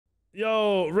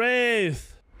Yo,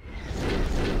 Wraith.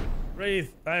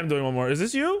 Wraith, I am doing one more. Is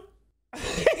this you?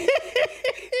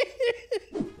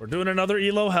 We're doing another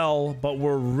Elo Hell, but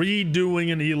we're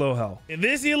redoing an Elo Hell. In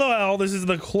this Elo Hell, this is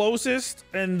the closest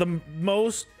and the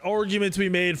most argument to be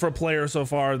made for a player so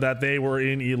far that they were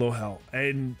in Elo Hell.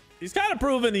 And he's kind of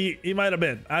proven he might have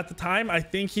been. At the time, I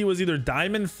think he was either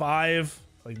Diamond 5,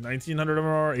 like 1900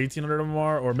 MMR, 1800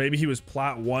 MMR, or maybe he was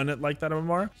Plat 1 at like that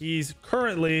MMR. He's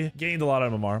currently gained a lot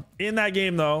of MMR. In that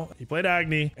game though, he played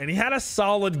Agni and he had a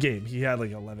solid game. He had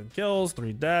like 11 kills,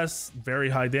 3 deaths,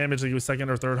 very high damage. Like he was second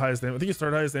or third highest damage. I think he's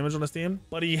third highest damage on his team,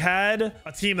 but he had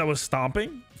a team that was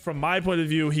stomping. From my point of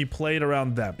view, he played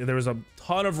around them. There was a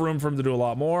ton of room for him to do a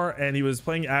lot more, and he was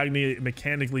playing Agni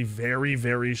mechanically very,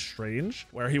 very strange,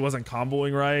 where he wasn't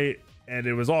comboing right. And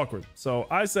it was awkward. So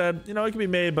I said, you know, it can be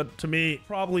made, but to me,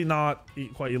 probably not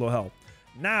quite Elo Hell.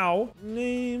 Now,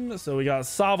 so we got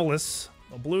Savelis,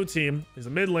 a blue team. He's a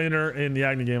mid laner in the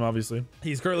Agni game, obviously.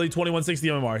 He's currently 2160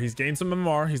 MMR. He's gained some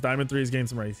MMR. He's Diamond 3. He's gained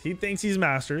some Wraith. He thinks he's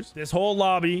Masters. This whole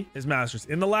lobby is Masters.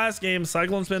 In the last game,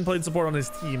 Cyclone Spin played support on his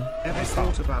team. Ever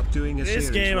thought about doing a this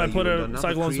game, I put a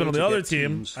Cyclone Spin on the other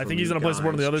team. I think he's going to play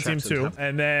support on the other team too.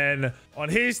 And then on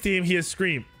his team, he has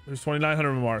Scream. There's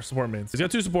 2900 MMR support mains. He's got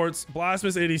 2 supports.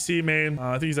 Blasphemous ADC main.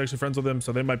 I think he's actually friends with him,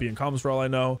 so they might be in comms for all I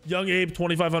know. Young Ape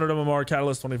 2500 MMR.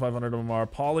 Catalyst 2500 MMR.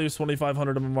 Polly was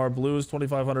 2500 MMR. Blue is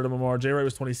 2500 MMR. J-Ray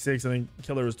was 26. I think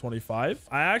Killer was 25.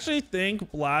 I actually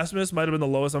think Blasphemous might have been the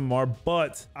lowest MMR,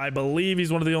 but I believe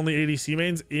he's one of the only ADC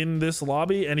mains in this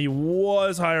lobby, and he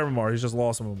was higher MMR. He's just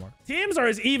lost some MMR. Teams are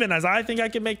as even as I think I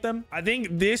can make them. I think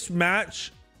this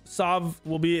match, Sav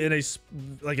will be in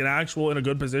a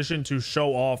good position to show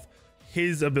off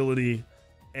his ability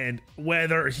and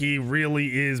whether he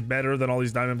really is better than all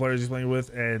these diamond players he's playing with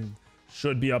and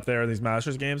should be up there in these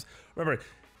Masters games. Remember,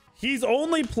 he's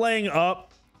only playing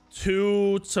up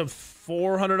 200 to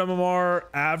 400 MMR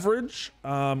average,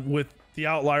 with the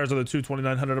outliers are the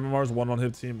 2900 MMRs, one on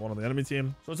his team, one on the enemy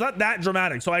team. So it's not that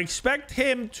dramatic. So I expect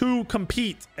him to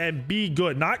compete and be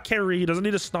good, not carry. He doesn't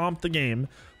need to stomp the game,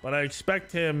 but I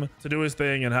expect him to do his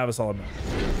thing and have a solid match.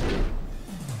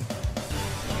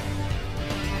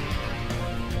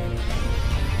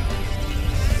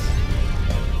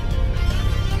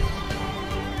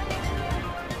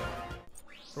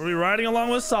 We'll be riding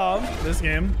along with Sav this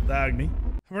game, the Agni.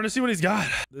 We're gonna see what he's got.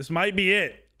 This might be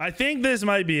it. I think this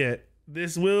might be it.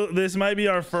 This might be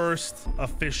our first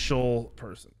official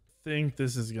person. I think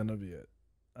this is gonna be it.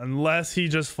 Unless he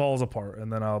just falls apart,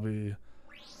 and then I'll be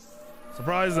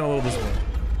surprised and a little disappointed.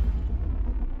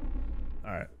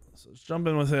 All right, so let's jump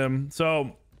in with him.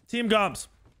 So, team comps.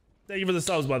 Thank you for the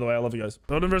subs, by the way. I love you guys.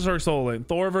 Odin versus Herc solo lane.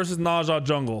 Thor versus Naja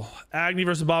jungle. Agni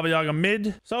versus Baba Yaga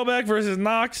mid. Sobek versus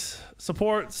Nox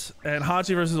supports. And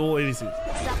Hachi versus Ul ADC.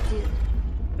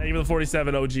 Thank you for the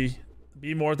 47, OG.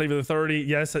 Be more. Thank you for the 30.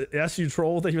 Yes, you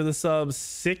troll. Thank you for the sub.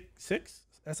 Six. SIX.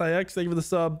 Thank you for the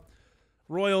sub.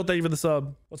 Royal, thank you for the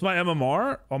sub. What's my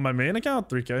MMR on my main account?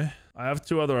 3K. I have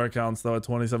 2 other accounts though at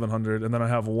 2700, and then I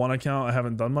have 1 account I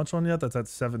haven't done much on yet. That's at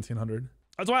 1700.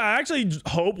 That's why I actually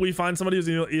hope we find somebody who's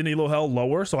in Elo Hell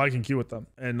lower so I can queue with them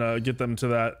and get them to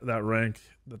that rank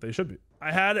that they should be.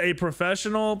 I had a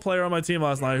professional player on my team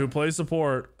last night who plays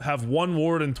support have 1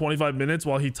 ward in 25 minutes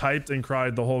while he typed and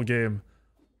cried the whole game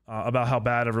about how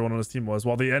bad everyone on his team was,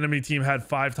 while the enemy team had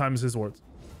 5 times his wards.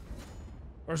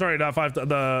 Or sorry, not 5.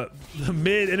 The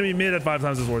enemy mid had 5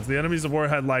 times his wards. The enemy support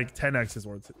had like 10x his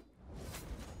wards.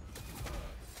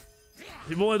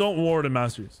 People only don't ward in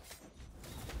Masters.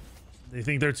 They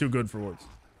think they're too good for wards.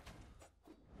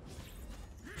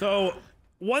 So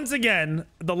once again,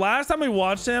 the last time we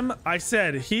watched him, I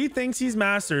said he thinks he's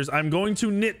Masters. I'm going to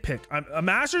nitpick. A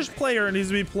Masters player needs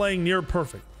to be playing near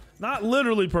perfect. Not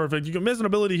literally perfect. You can miss an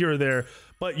ability here or there,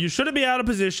 but you shouldn't be out of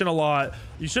position a lot.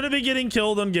 You shouldn't be getting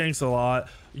killed on ganks a lot.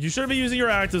 You shouldn't be using your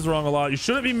actives wrong a lot. You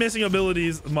shouldn't be missing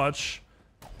abilities much.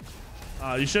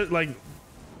 You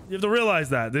have to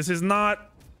realize that this is not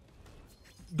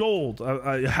gold.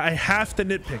 I have to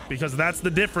nitpick because that's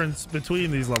the difference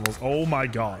between these levels. Oh my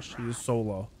gosh, he is so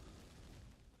low.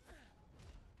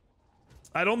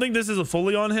 I don't think this is a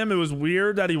fully on him. It was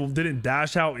weird that he didn't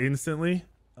dash out instantly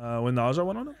when Naja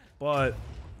went on him, but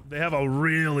they have a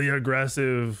really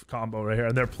aggressive combo right here,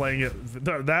 and they're playing it.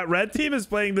 That red team is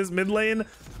playing this mid lane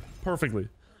perfectly.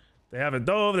 They haven't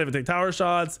dove, they haven't taken tower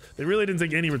shots, they really didn't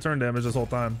take any return damage this whole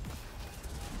time.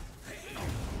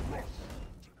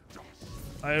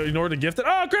 I ignored the gifted.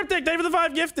 Oh, Cryptic, thank you for the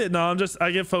 5 gifted. No, I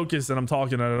get focused and I'm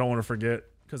talking and I don't want to forget,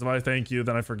 because if I thank you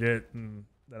then I forget and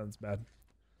that's bad.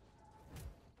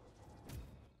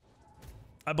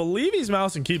 I believe he's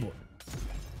mouse and keyboard.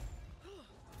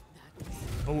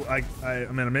 Oh, I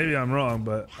mean, maybe I'm wrong,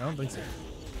 but I don't think so.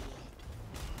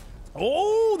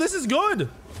 Oh, this is good.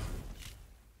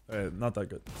 Not that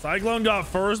good. Cyclone got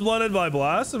first blooded by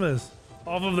Blasphemous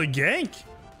off of the gank.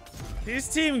 His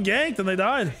team ganked and they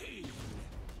died.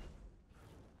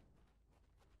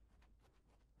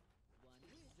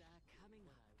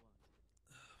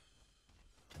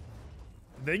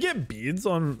 Did they get beads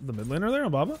on the mid laner there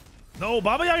on Baba? No,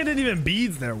 Baba Yaga didn't even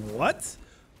beads there. What?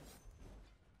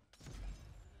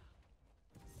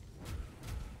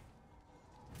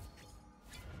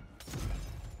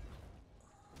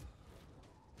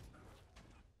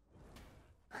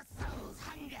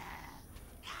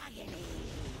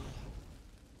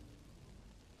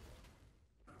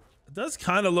 It does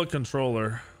kind of look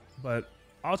controller, but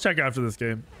I'll check after this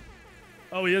game.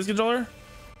 Oh, he is controller?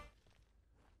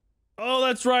 Oh,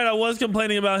 that's right. I was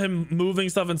complaining about him moving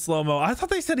stuff in slow-mo. I thought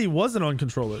they said he wasn't on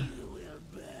controller.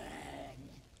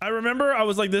 I remember I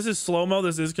was like, this is slow-mo,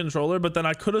 this is controller, but then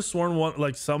I could have sworn one,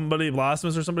 like somebody,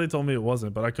 Blasphemous or somebody told me it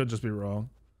wasn't, but I could just be wrong.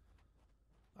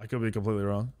 I could be completely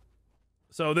wrong.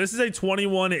 So this is a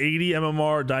 2180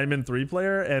 MMR Diamond 3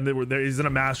 player, and he's in a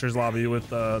Masters lobby with,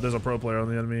 there's a pro player on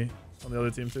the enemy, on the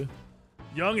other team too.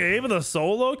 Young Abe with a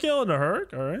solo kill into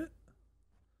Herc, all right.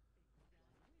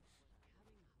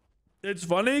 It's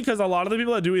funny because a lot of the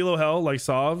people that do Elo Hell, like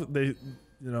Sav, they, you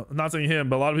know, I'm not saying him,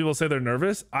 but a lot of people say they're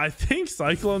nervous. I think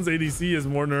Cyclone's ADC is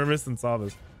more nervous than Sav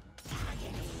is.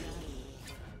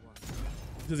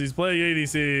 Because he's playing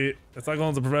ADC.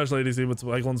 Cyclone's a professional ADC, but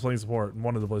Cyclone's playing support and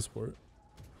wanted to play support.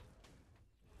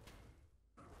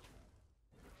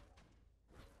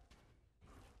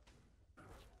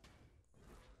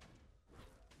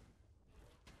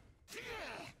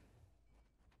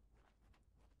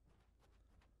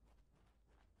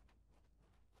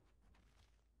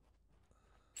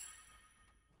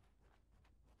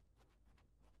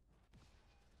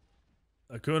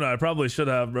 Akuna, I probably should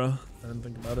have, bro. I didn't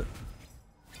think about it.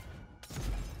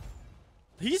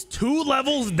 He's 2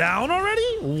 levels down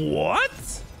already?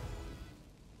 What?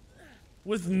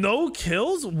 With no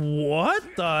kills? What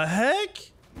the heck?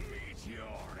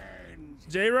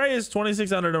 J-Ray is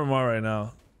 2600 MMR right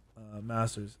now.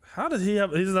 Masters. How did he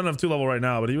have? He doesn't have 2 level right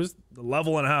now, but he was a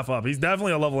level and a half up. He's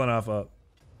definitely a level and a half up.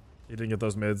 He didn't get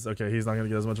those mids. Okay, he's not gonna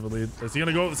get as much of a lead. Is he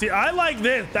gonna go? See, I like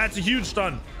this. That's a huge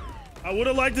stun. I would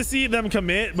have liked to see them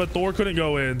commit, but Thor couldn't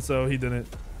go in, so he didn't.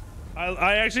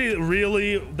 I actually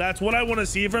really, that's what I want to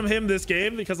see from him this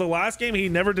game, because the last game he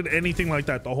never did anything like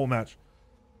that the whole match.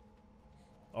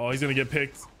 Oh, he's gonna get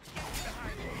picked.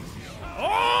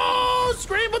 Oh,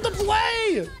 Scream with the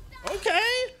play.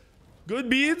 Okay, good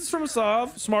beads from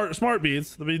Sav. Smart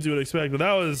beads, the beads you would expect, but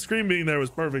that was Scream being there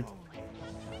was perfect.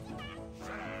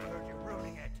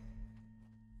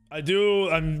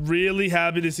 I'm really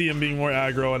happy to see him being more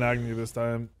aggro and agony this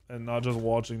time and not just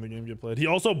watching the game get played. He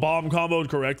also bomb comboed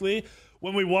correctly.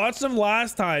 When we watched him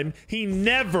last time, he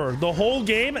never, the whole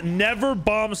game, never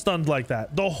bomb stunned like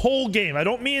that. The whole game. I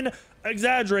don't mean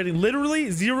exaggerating.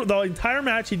 Literally zero, the entire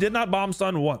match, he did not bomb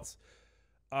stun once.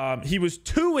 He was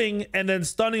 2ing and then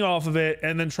stunning off of it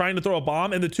and then trying to throw a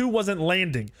bomb, and the 2 wasn't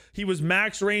landing. He was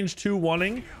max range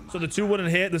 2-1-ing, so the 2 wouldn't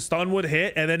hit, the stun would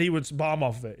hit, and then he would bomb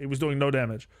off of it. It was doing no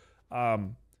damage.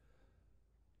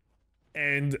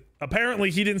 And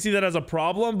apparently he didn't see that as a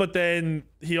problem, but then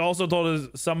he also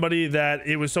told somebody that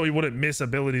it was so he wouldn't miss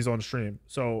abilities on stream.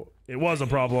 So it was a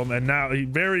problem, and now he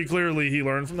very clearly he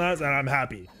learned from that, and I'm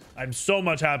happy. I'm so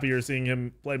much happier seeing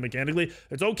him play mechanically.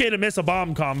 It's okay to miss a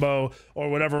bomb combo or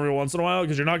whatever every once in a while,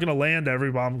 because you're not going to land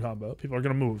every bomb combo. People are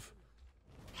going to move.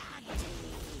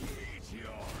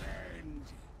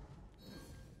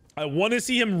 I want to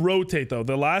see him rotate, though.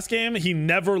 The last game, he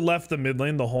never left the mid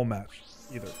lane the whole match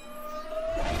either.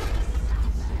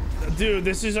 Dude,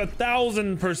 this is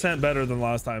 1000% better than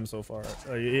last time so far.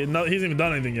 He hasn't even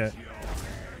done anything yet.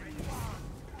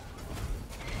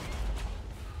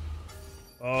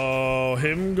 Oh,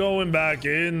 him going back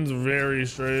in is very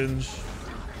strange.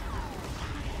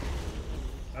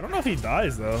 I don't know if he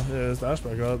dies though. Yeah, his dash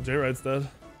back up. J-Right's dead.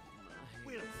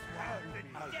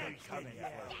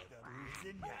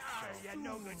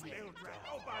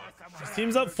 His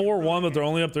team's up 4-1, but they're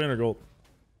only up 300 gold.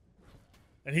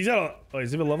 And he's got a... Oh,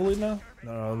 is he a level lead now?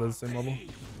 No, they're the same level.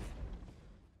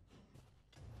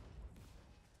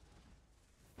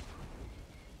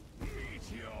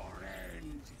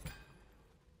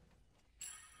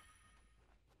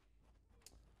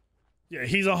 Yeah,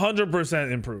 he's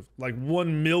 100% improved. Like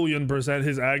 1,000,000%.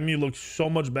 His Agni looks so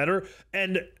much better.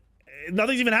 And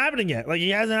nothing's even happening yet. Like he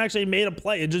hasn't actually made a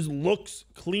play. It just looks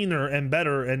cleaner and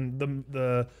better. And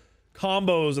the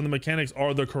combos and the mechanics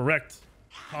are the correct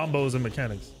combos and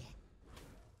mechanics.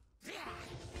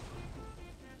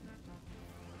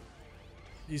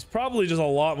 He's probably just a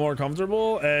lot more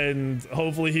comfortable, and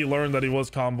hopefully he learned that he was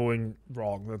comboing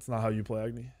wrong. That's not how you play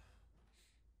Agni.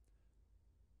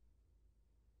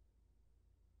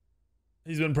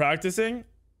 He's been practicing,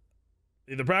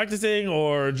 either practicing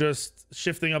or just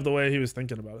shifting up the way he was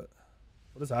thinking about it.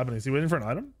 What is happening? Is he waiting for an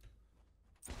item?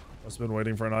 Must have been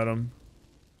waiting for an item.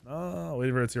 No,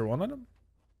 waiting for a tier 1 item.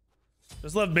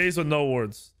 Just left base with no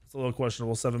wards. It's a little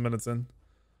questionable. 7 minutes in.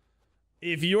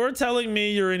 If you're telling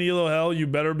me you're in elo hell, you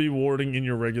better be warding in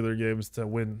your regular games to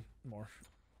win more.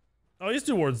 Oh, he's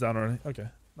 2 wards down already. Okay,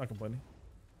 not complaining.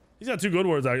 He's got 2 good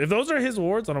wards. If those are his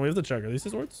wards, I don't know. We have to check. Are these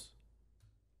his wards?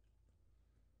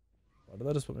 Why did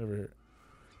that just put me over here?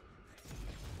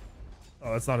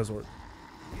 Oh, that's not his ward.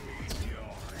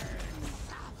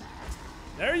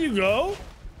 There you go.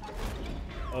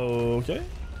 Okay.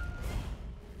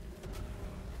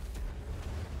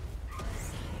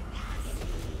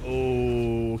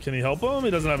 Oh, can he help him? He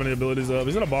doesn't have any abilities up.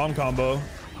 He's in a bomb combo.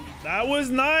 That was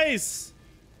nice.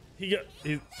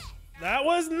 That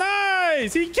was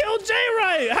nice. He killed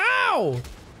J-Right. How?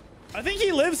 I think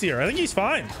he lives here. I think he's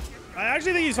fine. I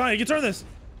actually think he's fine. You can turn this.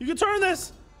 You can turn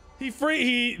this.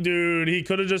 Dude, he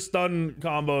could have just stun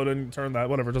comboed and turned that.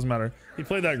 Whatever, it doesn't matter. He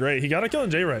played that great. He got to kill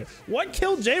J-Right. What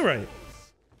killed J-Right?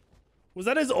 Was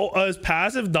that his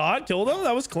passive dot killed him?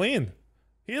 That was clean.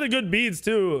 He had a good beads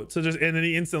too, and then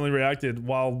he instantly reacted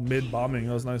while mid bombing.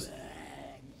 That was nice.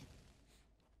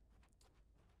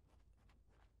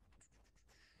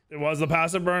 It was the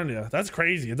passive burn. Yeah, that's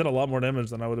crazy. It did a lot more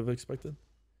damage than I would have expected.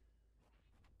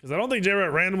 Because I don't think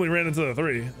J-Rat randomly ran into the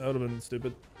 3. That would have been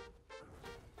stupid.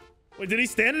 Wait, did he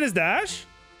stand in his dash?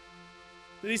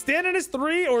 Did he stand in his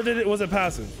 3 or was it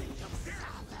passive?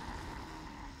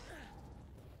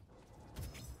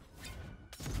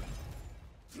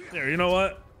 There, you know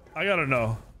what? I gotta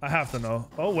know. I have to know.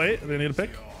 Oh, wait. They need a pick.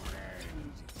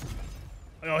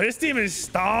 Oh, his team is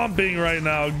stomping right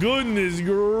now. Goodness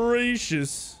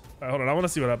gracious. All right, hold on. I want to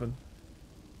see what happened.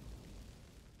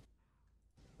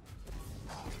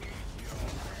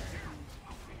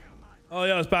 Oh,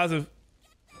 yeah, it's passive.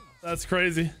 That's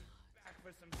crazy.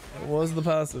 It was the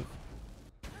passive.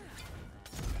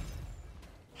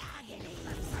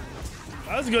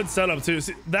 That was a good setup, too.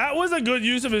 See, that was a good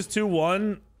use of his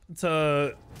 2-1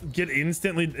 to get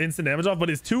instant damage off, but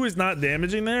his 2 is not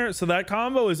damaging there. So that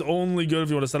combo is only good if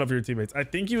you want to set up for your teammates. I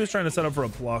think he was trying to set up for a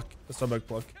pluck, a sub-back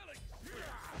pluck.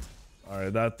 All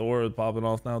right, that Thor is popping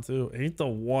off now, too.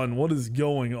 8-1. What is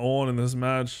going on in this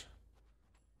match?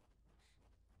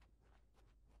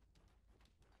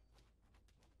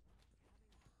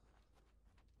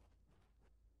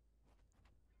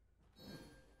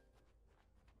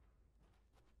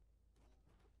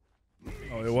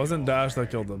 Oh, it wasn't dash that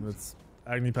killed him. It's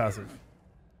Agni passive.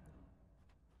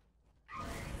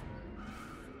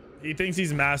 He thinks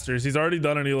he's masters. He's already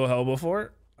done an elo hell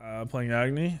before, playing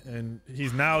Agni, and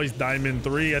he's diamond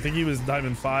 3. I think he was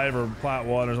diamond 5 or plat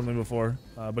 1 or something before,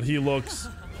 but he looks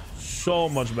so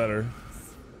much better.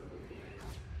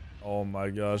 Oh my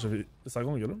gosh! Is that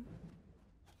gonna get him?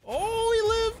 Oh, he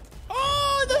lived.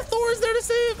 Oh, the Thor's there to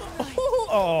save.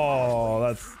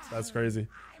 Oh, that's crazy.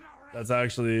 That's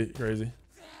actually crazy.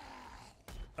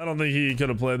 I don't think he could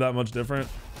have played that much different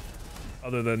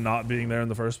other than not being there in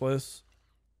the first place.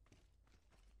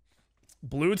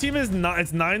 Blue team is not,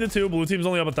 it's 9-2. Blue team's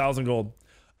only up 1,000 gold.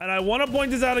 And I want to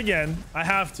point this out again. I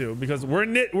have to, because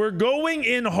we're going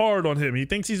in hard on him. He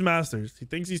thinks he's masters. He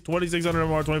thinks he's 2,600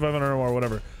 MR, 2,500 MR,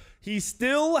 whatever. He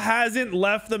still hasn't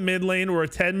left the mid lane. We're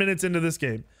 10 minutes into this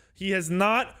game. He has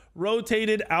not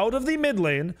rotated out of the mid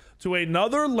lane to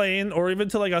another lane or even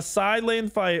to like a side lane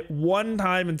fight one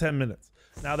time in 10 minutes.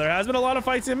 Now, there has been a lot of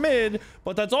fights in mid,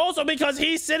 but that's also because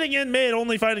he's sitting in mid,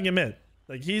 only fighting in mid.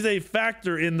 Like, he's a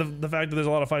factor in the fact that there's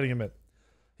a lot of fighting in mid.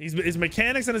 His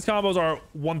mechanics and his combos are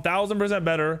 1,000%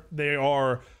 better. They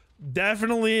are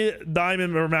definitely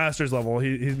diamond or masters level.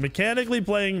 He's mechanically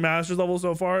playing masters level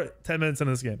so far. 10 minutes in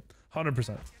this game,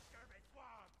 100%.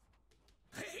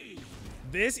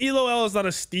 This elo hell is not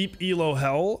a steep elo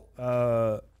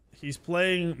hell. He's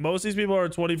playing, most of these people are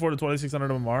 24 to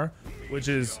 2,600 MMR, which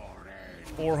is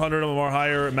 400 MMR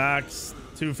higher at max,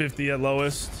 250 at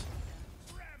lowest.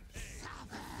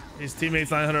 His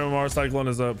teammate's 900 MMR. Cyclone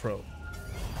is a pro.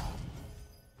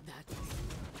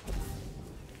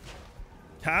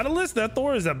 Catalyst, that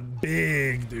Thor is a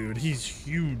big dude. He's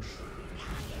huge.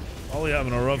 Probably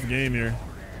having a rough game here.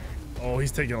 Oh,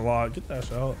 he's taking a lot. Get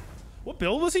that out. What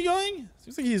build was he going?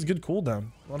 Seems like he has good cooldown.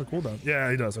 A lot of cooldown. Yeah,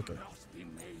 he does. Okay.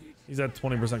 He's at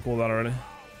 20% cooldown already.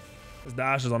 His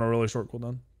dash is on a really short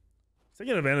cooldown. He's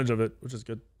taking advantage of it, which is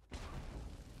good.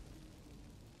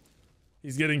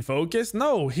 He's getting focused.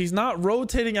 No, he's not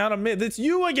rotating out of mid. It's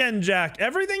you again, Jack.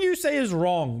 Everything you say is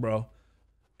wrong, bro.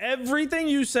 Everything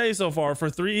you say so far for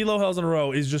 3 elo hells in a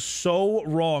row is just so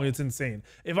wrong. It's insane.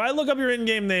 If I look up your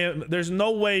in-game name, there's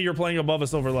no way you're playing above a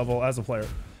silver level as a player.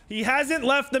 He hasn't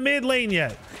left the mid lane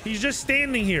yet. He's just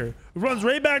standing here. He runs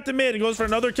right back to mid and goes for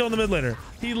another kill in the mid laner.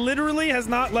 He literally has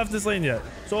not left this lane yet.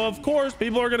 So of course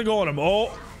people are gonna go on him.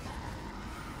 Oh.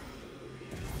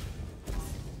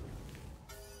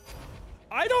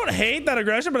 I don't hate that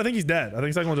aggression, but I think he's dead. I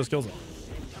think Cyclone just kills him.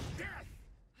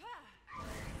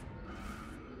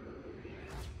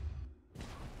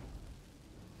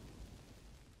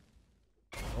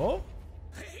 Oh.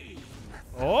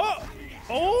 Oh.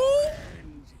 Oh.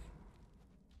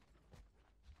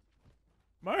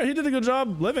 All right, he did a good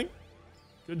job living.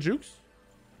 Good jukes.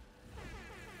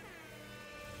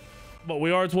 But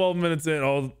we are 12 minutes in.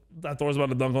 Oh, that Thor's about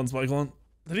to dunk on Cyclone.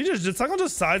 Did Cyclone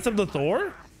just sidestep the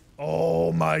Thor?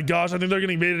 Oh my gosh, I think they're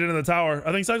getting baited into the tower.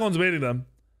 I think Cyclone's baiting them.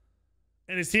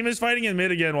 And his team is fighting in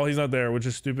mid again while he's not there, which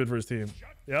is stupid for his team.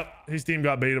 Yep, his team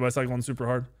got baited by Cyclone super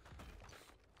hard.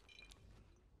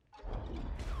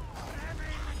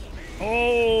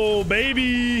 Oh,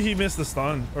 baby. He missed the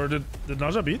stun. Or did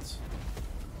Naja beats?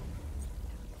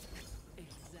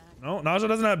 No, Naja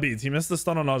doesn't have beats. He missed the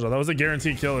stun on Naja. That was a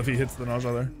guaranteed kill if he hits the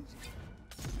Naja there.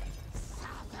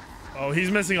 Oh, he's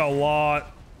missing a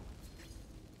lot.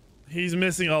 He's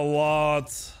missing a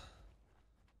lot.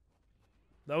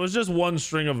 That was just one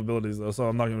string of abilities though, so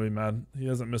I'm not gonna be mad. He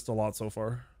hasn't missed a lot so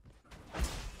far.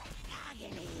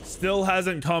 Still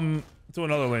hasn't come to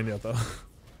another lane yet though.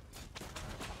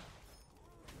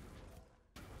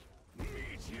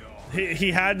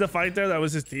 He had to fight there. That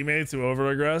was his teammates who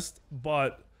over-aggressed.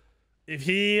 But if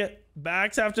he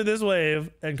backs after this wave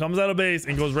and comes out of base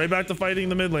and goes right back to fighting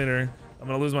the mid laner, I'm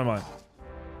gonna lose my mind.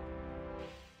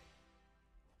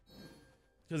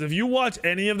 Because if you watch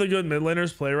any of the good mid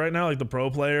laners play right now, like the pro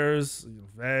players,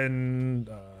 Ven,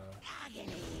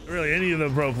 really any of the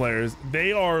pro players,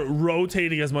 they are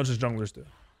rotating as much as junglers do.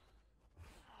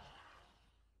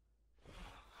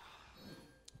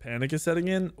 Panic is setting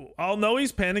in. I'll know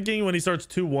he's panicking when he starts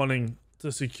 2-1ing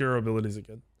to secure abilities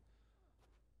again.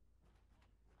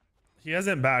 He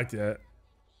hasn't backed yet.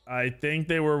 I think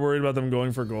they were worried about them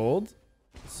going for gold.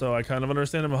 So I kind of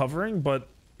understand him hovering, but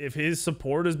if his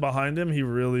support is behind him, he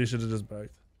really should have just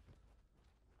backed.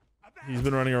 He's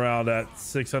been running around at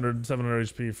 600, 700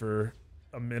 HP for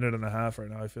a minute and a half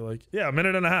right now, I feel like. Yeah, a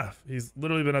minute and a half. He's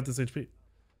literally been at this HP.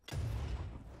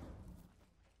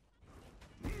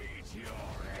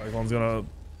 Cyclone's gonna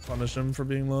punish him for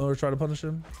being low or try to punish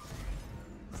him.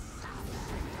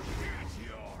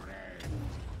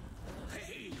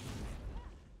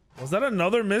 Was that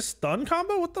another missed stun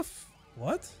combo? What the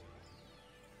what?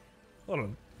 Hold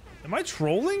on. Am I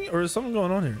trolling or is something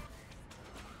going on here?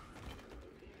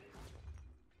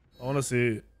 I want to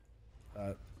see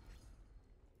that.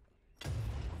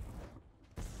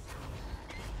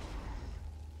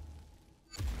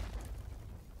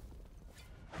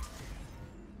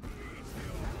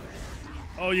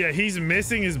 Oh yeah, he's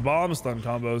missing his bomb stun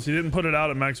combos. He didn't put it out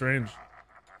at max range.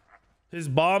 His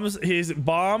bomb,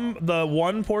 the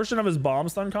one portion of his bomb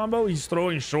stun combo, he's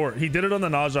throwing short. He did it on the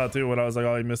Naja too when I was like,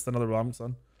 oh, he missed another bomb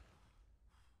stun.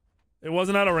 It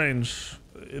wasn't out of range.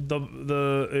 It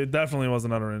definitely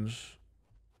wasn't out of range.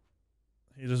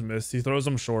 He just missed. He throws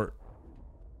them short.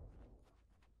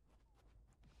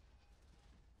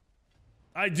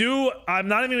 I'm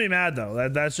not even gonna be mad though.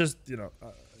 That's just, you know,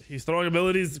 he's throwing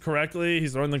abilities correctly.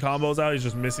 He's throwing the combos out. He's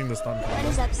just missing the stun combo. What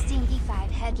is up, Stinky 5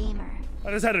 Head Gamer? I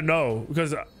just had to know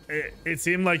because it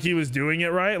seemed like he was doing it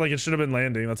right. Like it should have been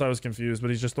landing. That's why I was confused,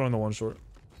 but he's just throwing the one short.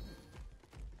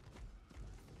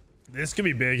 This could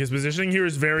be big. His positioning here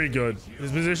is very good.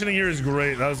 His positioning here is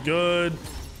great. That was good.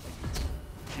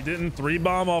 He didn't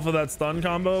 3-bomb off of that stun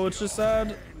combo, which is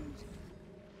sad.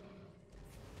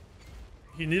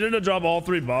 He needed to drop all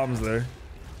 3 bombs there.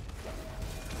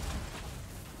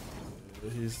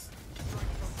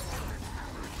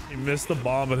 He missed the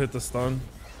bomb but hit the stun.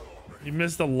 He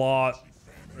missed a lot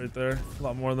right there. A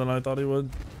lot more than I thought he would.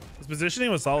 His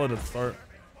positioning was solid at the start.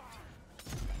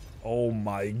 Oh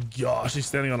my gosh, he's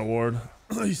standing on a ward.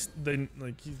 You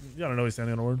gotta know he's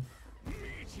standing on a ward.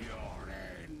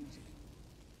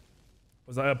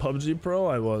 Was I a PUBG pro?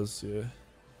 I was, yeah.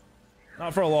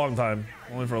 Not for a long time,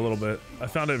 only for a little bit. I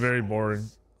found it very boring,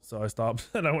 so I stopped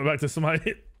and I went back to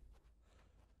Smite.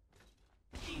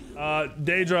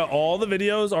 Daedra, all the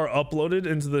videos are uploaded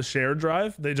into the shared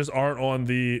drive. They just aren't on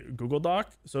the Google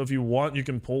Doc. So if you want, you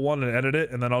can pull one and edit it,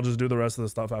 and then I'll just do the rest of the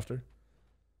stuff after.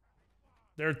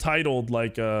 They're titled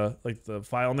like the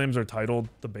file names are titled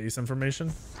the base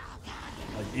information,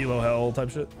 like elo hell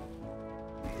type shit.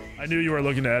 I knew you were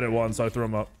looking to edit one, so I threw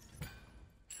them up.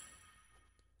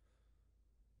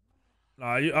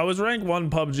 I was ranked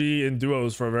 1 PUBG in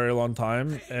duos for a very long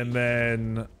time, and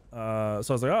then so I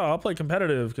was like, oh, I'll play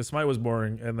competitive because Smite was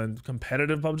boring, and then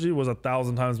competitive PUBG was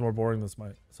 1,000 times more boring than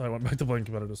Smite, so I went back to playing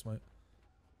competitive Smite.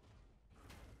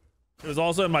 It was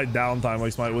also in my downtime,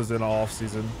 like Smite was in off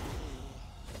season.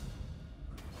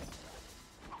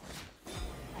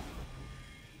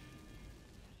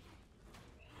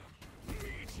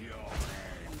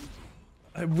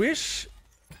 I wish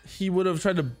he would have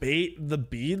tried to bait the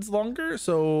beads longer.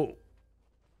 So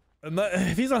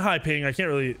if he's on high ping, I can't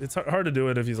really, it's hard to do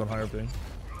it if he's on higher ping.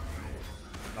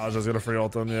 Naja's gonna free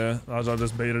ult him. Yeah, Naja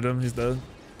just baited him. He's dead.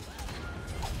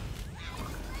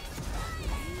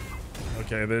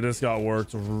 Okay, they just got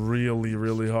worked really,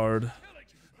 really hard.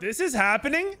 This is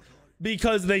happening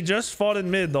because they just fought in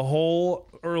mid the whole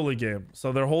early game.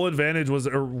 So their whole advantage was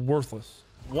worthless.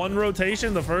 One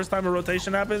rotation, the first time a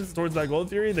rotation happens towards that gold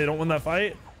fury, they don't win that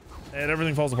fight, and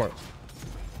everything falls apart.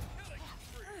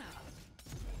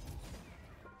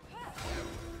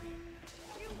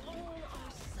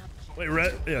 Wait,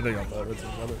 red? Yeah, they got that. Red's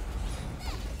got it.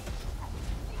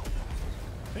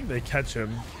 I think they catch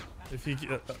him. If he, I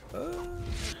think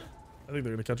they're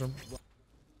gonna catch him.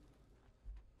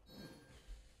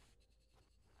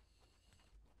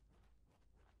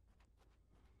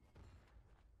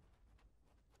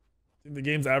 I think the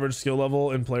game's average skill level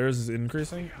in players is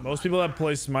increasing. Most people that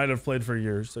play Smite have played for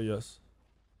years, so yes.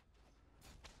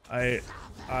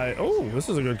 Oh, this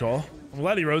is a good call. I'm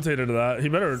glad he rotated to that. He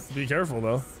better be careful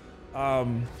though.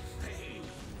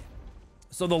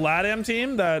 So the LATAM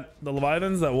team, the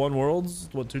Leviathans that won Worlds,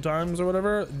 what, 2 times or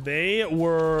whatever, they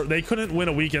couldn't win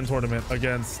a weekend tournament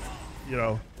against, you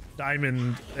know,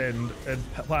 Diamond and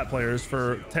Plat players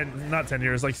for not 10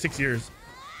 years, like 6 years.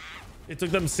 It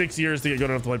took them 6 years to get good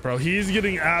enough to play pro. He's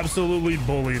getting absolutely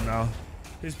bullied now.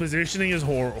 His positioning is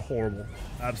horrible.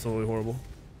 Absolutely horrible.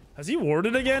 Has he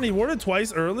warded again? He warded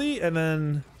twice early and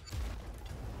then...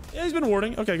 Yeah, he's been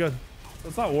warding. Okay, good. So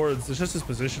it's not wards. It's just his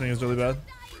positioning is really bad.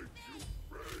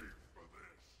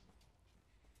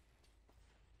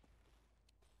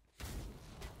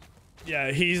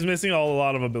 Yeah, he's missing a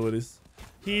lot of abilities.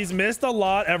 He's missed a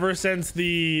lot ever since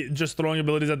the just throwing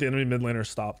abilities at the enemy mid laner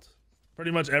stopped. Pretty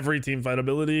much every team fight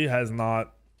ability has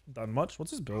not done much.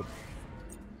 What's his build?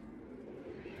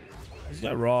 He's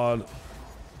got Rod.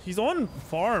 He's on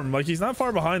farm. Like, he's not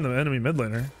far behind the enemy mid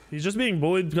laner. He's just being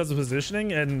bullied because of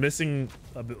positioning and missing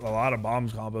a lot of bomb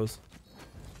combos.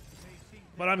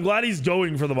 But I'm glad he's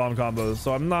going for the bomb combos,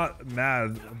 so I'm not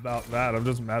mad about that. I'm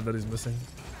just mad that he's missing.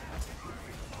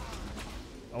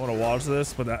 I want to watch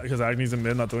this, but because Agni's in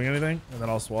mid not doing anything, and then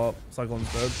I'll swap. Cycle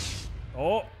instead.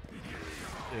 Oh!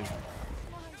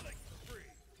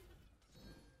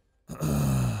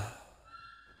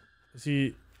 Is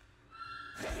he...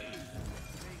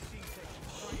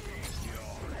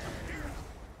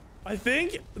 I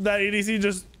think that ADC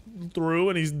just threw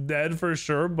and he's dead for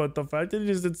sure, but the fact that he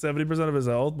just did 70% of his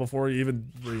health before he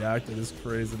even reacted is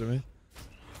crazy to me.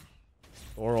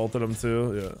 Or ulted him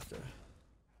too. Yeah, okay.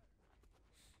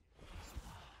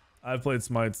 I've played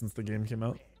Smite since the game came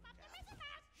out.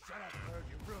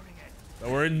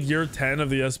 So we're in year 10 of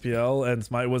the SPL, and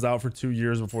Smite was out for 2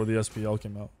 years before the SPL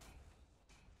came out.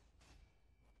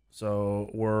 So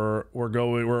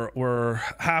we're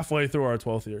halfway through our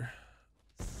 12th year.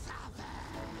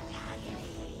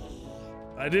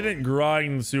 I didn't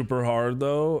grind super hard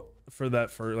though for that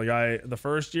first, like the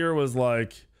first year was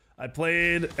like I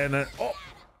played and then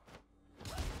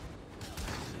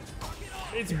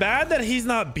it's bad that he's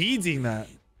not beadsing that.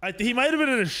 He might have been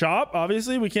in a shop,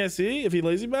 obviously we can't see if he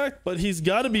lazy back, but he's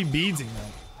got to be beadsing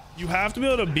that. You have to be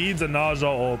able to beads a Naja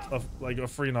ult, like a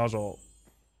free Naja ult,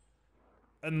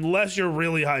 unless you're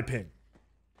really high ping.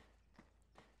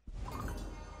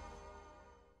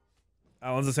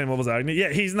 Alan's the same level as Agni. Yeah,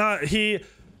 he's not. He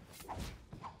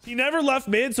never left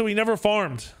mid, so he never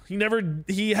farmed.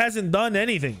 He hasn't done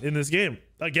anything in this game.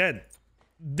 Again,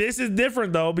 this is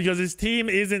different though because his team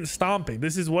isn't stomping.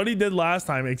 This is what he did last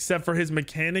time, except for his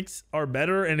mechanics are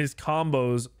better and his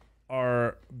combos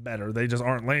are better. They just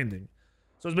aren't landing.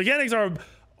 So his mechanics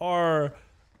are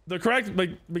the correct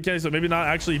mechanics, but maybe not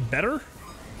actually better.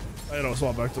 I don't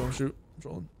swap back to him. Shoot, I'm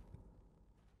trolling.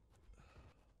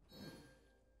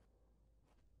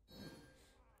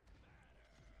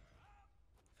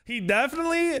 He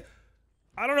definitely,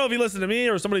 I don't know if he listened to me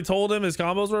or somebody told him his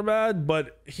combos were bad,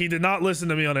 but he did not listen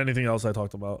to me on anything else I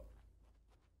talked about.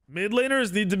 Mid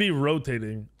laners need to be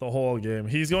rotating the whole game.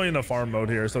 He's going into farm mode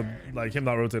here, so like him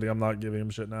not rotating, I'm not giving him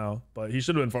shit now. But he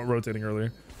should have been rotating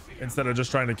earlier instead of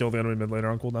just trying to kill the enemy mid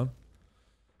laner on cooldown.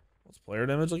 What's player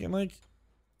damage looking like?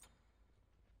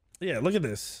 Yeah, look at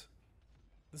this.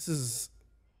 This is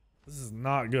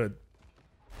not good.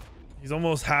 He's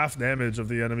almost half damage of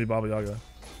the enemy Baba Yaga.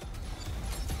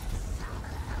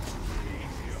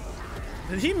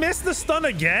 Did he miss the stun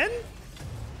again?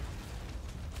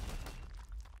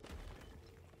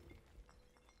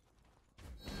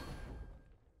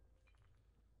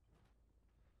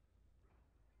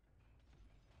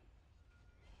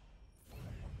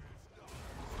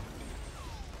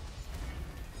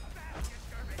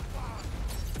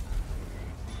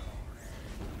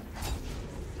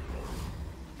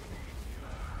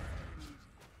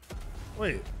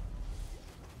 Wait.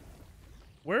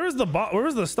 Where is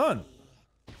the stun?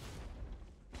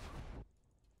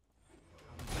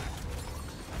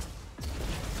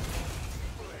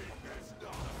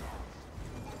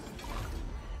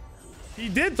 He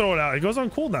did throw it out. It goes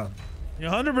on cooldown. He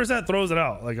 100% throws it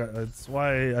out. Like that's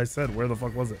why I said, where the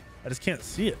fuck was it? I just can't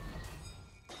see it.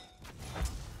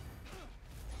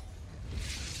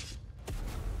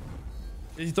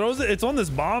 He throws it. It's on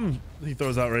this bomb he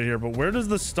throws out right here. But where does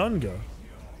the stun go?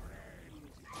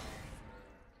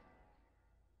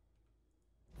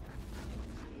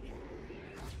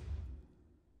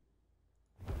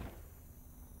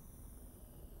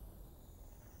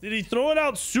 Did he throw it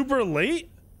out super late?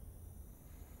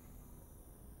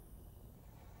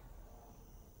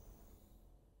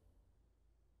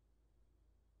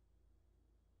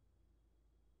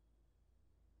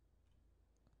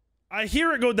 I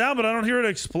hear it go down, but I don't hear it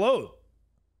explode.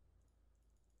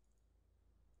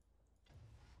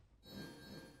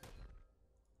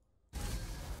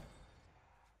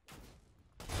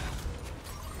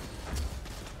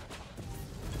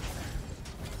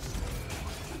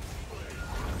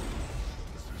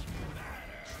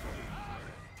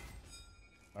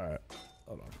 All right,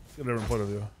 hold on. Let's get a different point of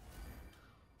view.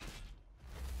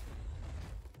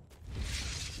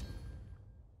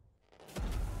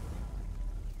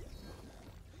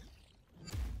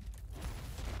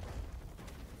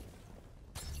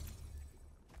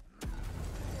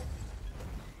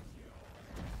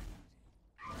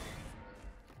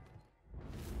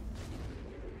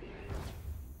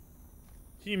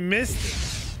 He missed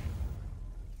it,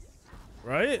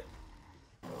 right?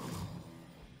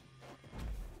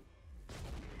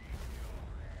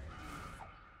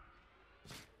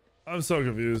 I'm so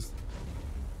confused.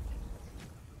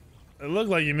 It looked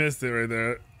like he missed it right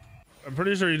there. I'm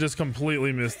pretty sure he just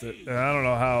completely missed it, and I don't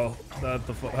know how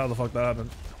the fuck that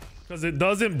happened. Because it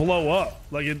doesn't blow up.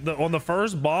 Like on the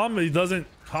first bomb, it doesn't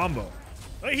combo.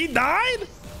 Wait, he died?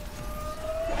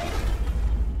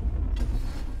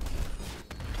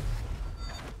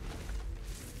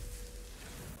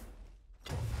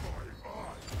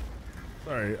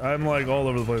 Sorry, I'm like all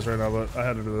over the place right now, but I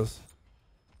had to do this.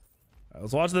 All right,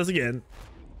 let's watch this again.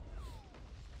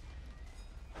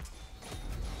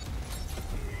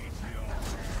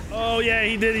 Oh yeah,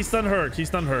 he did. He stunned Herc. He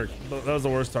stunned Herc. That was the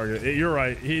worst target. You're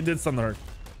right. He did stun the Herc.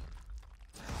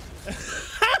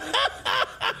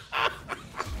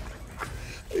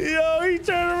 Yo, he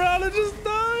turned around and just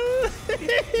died. He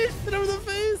hit him in the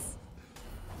face.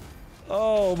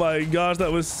 Oh my gosh,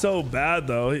 that was so bad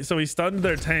though. So he stunned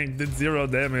their tank, did 0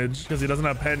 damage because he doesn't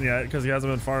have pen yet because he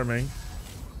hasn't been farming.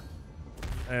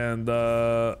 And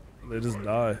they just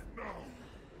die.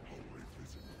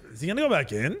 Is he gonna go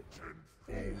back in?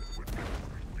 That'd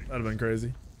have been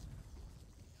crazy.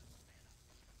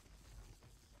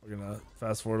 We're gonna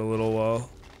fast forward a little while.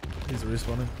 He's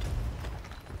respawning.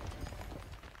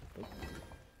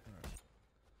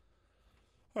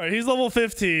 All right, he's level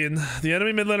 15. The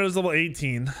enemy mid laner is level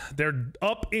 18. They're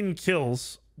up in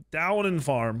kills, down in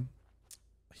farm.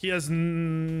 He has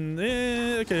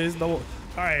okay, he's double.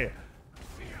 All right.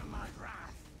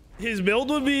 His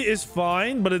build is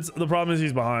fine, but the problem is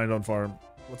he's behind on farm.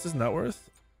 What's his net worth?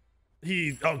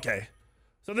 Okay.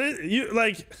 So you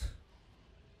like.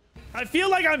 I feel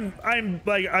like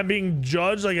I'm being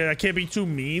judged. Like I can't be too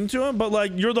mean to him, but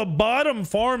like you're the bottom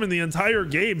farm in the entire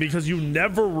game because you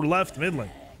never left mid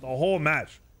lane the whole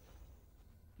match.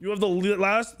 You have the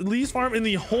least farm in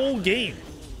the whole game.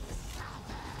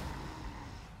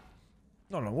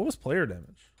 No, what was player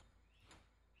damage?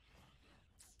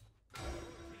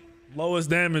 Lowest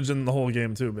damage in the whole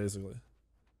game too, basically.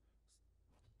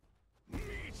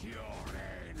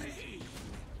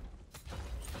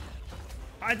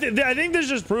 I think this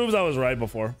just proves I was right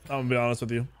before. I'm gonna be honest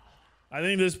with you. I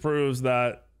think this proves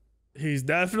that he's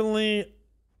definitely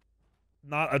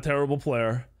not a terrible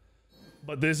player.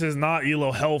 but this is not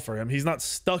elo hell for him. He's not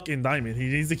stuck in diamond. He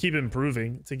needs to keep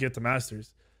improving to get to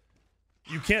masters.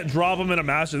 You can't drop him in a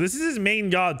master. This is his main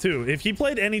god too. If he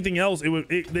played anything else,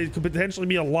 it could potentially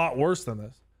be a lot worse than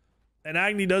this. And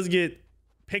Agni does get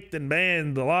picked and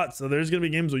banned a lot, so there's gonna be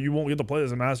games where you won't get to play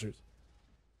this in masters.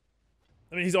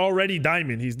 I mean, he's already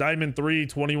diamond. He's diamond 3,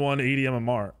 21, 80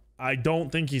 MMR. I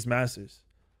don't think he's masters.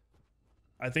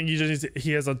 I think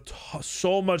he has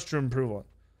so much to improve on.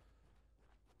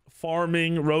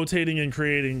 Farming, rotating and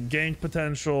creating, gank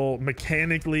potential,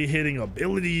 mechanically hitting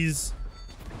abilities.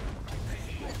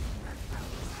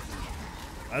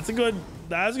 That's a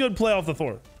good play off the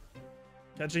Thor.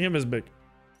 Catching him is big.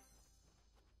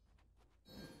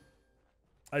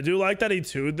 I do like that he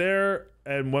 2'd there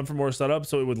and went for more setup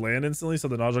so it would land instantly so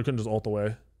the Naja couldn't just ult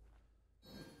away.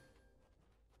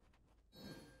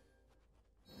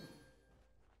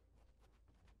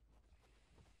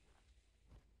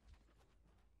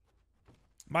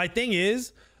 My thing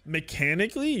is,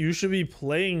 mechanically, you should be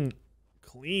playing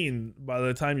clean by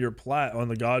the time you're plat on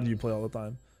the god you play all the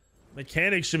time.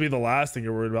 Mechanics should be the last thing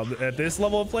you're worried about. At this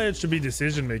level of play, it should be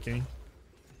decision making.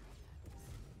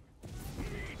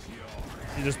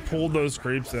 He just pulled those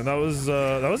creeps in. That was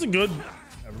a good.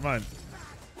 Never mind.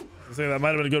 I say that might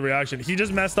have been a good reaction. He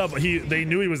just messed up. They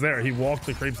knew he was there. He walked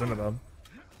the creeps into them.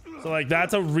 So like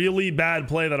that's a really bad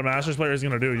play that a Masters player is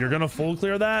gonna do. You're gonna full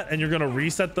clear that, and you're gonna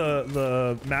reset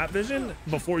the map vision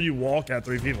before you walk at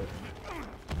 3 people.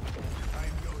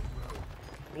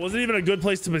 It wasn't even a good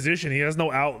place to position. He has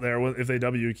no out there if they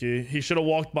W key. He should have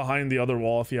walked behind the other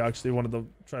wall if he actually wanted to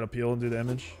try to peel and do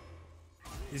damage.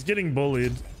 He's getting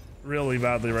bullied really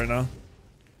badly right now.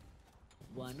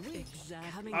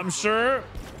 I'm sure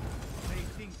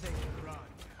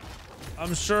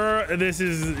this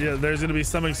is, yeah, there's going to be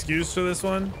some excuse for this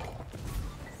one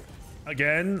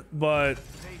again, but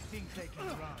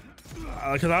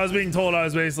because I was being told I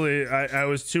was basically, I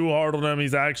was too hard on him.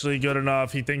 He's actually good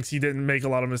enough. He thinks he didn't make a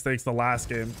lot of mistakes the last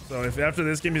game. So if after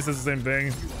this game he says the same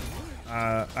thing,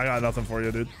 I got nothing for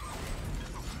you, dude.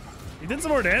 He did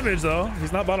some more damage though.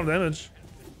 He's not bottom damage.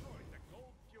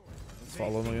 Let's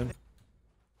follow him again.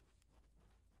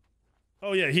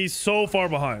 Oh yeah, he's so far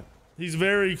behind. He's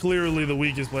very clearly the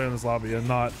weakest player in this lobby and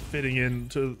not fitting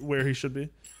into where he should be.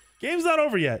 Game's not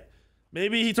over yet.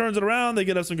 Maybe he turns it around. They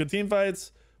get up some good team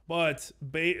fights. But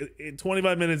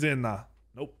 25 minutes in, nah.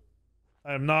 Nope.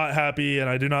 I am not happy, and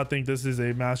I do not think this is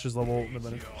a Masters level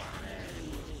mid-lane.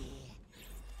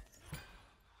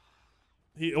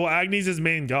 Well, Agni's his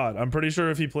main god. I'm pretty sure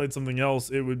if he played something else,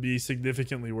 it would be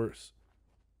significantly worse.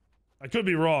 I could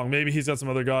be wrong. Maybe he's got some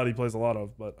other god he plays a lot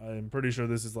of, but I'm pretty sure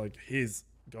this is like his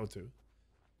go-to.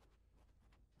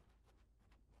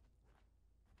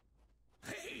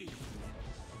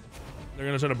 They're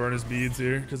gonna try to burn his beads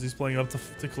here because he's playing up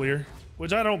to clear,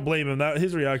 which I don't blame him. That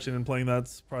his reaction in playing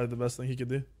that's probably the best thing he could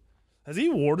do. Has he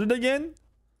warded again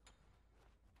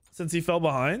since he fell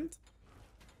behind?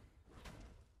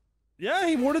 Yeah,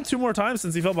 he warded 2 more times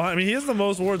since he fell behind. I mean, he has the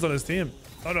most wards on his team.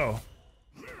 Oh no.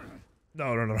 No.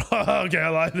 Okay, I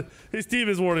lied. His team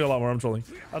is warding a lot more. I'm trolling.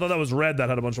 I thought that was Red that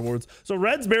had a bunch of wards. So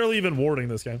Red's barely even warding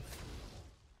this game.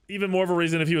 Even more of a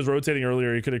reason if he was rotating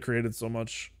earlier, he could have created so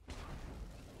much.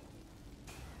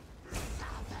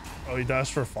 Oh, he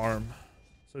dashed for farm.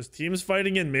 So his team's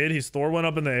fighting in mid. His Thor went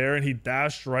up in the air and he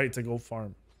dashed right to go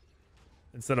farm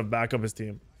instead of back up his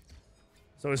team.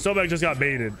 So his Sobek just got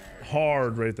baited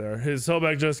hard right there. His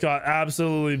Sobek just got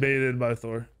absolutely baited by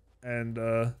Thor and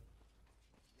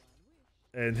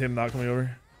him not coming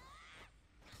over.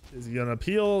 Is he gonna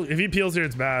peel? If he peels here,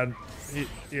 it's bad.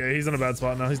 Yeah, he's in a bad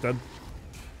spot now. He's dead.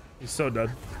 He's so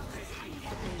dead.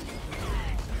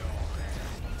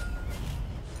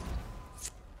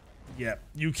 Yeah,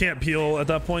 you can't peel at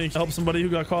that point. You can help somebody who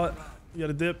got caught. You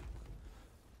gotta dip.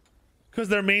 Because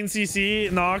their main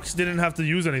CC, Nox, didn't have to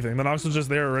use anything. The Nox was just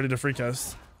there ready to free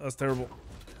cast. That's terrible.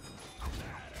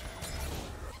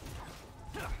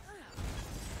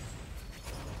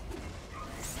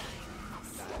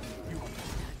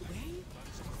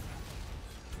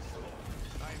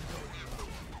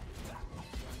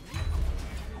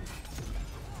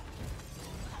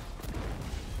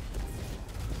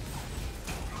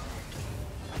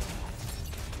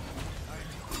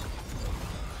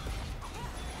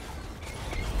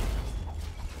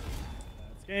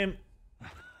 Game.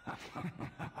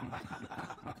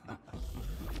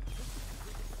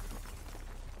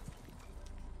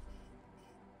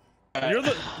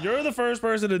 You're the first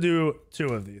person to do 2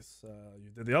 of these.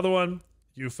 You did the other one.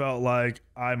 You felt like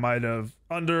I might have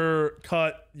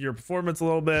undercut your performance a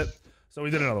little bit, so we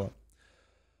did another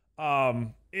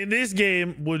one. In this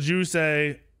game, would you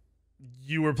say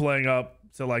you were playing up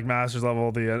to like masters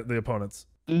level the opponents?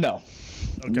 No.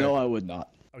 Okay. No, I would not.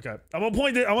 Okay. I'm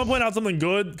gonna point out something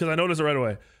good because I noticed it right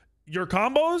away. Your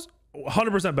combos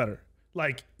 100% better.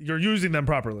 Like you're using them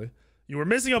properly. You were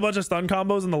missing a bunch of stun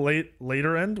combos in the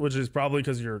later end, which is probably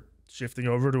because you're shifting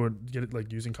over to get it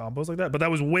like using combos like that. But that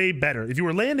was way better. If you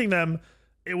were landing them,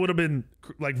 it would have been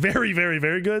like very, very,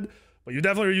 very good. But you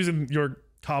definitely were using your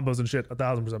combos and shit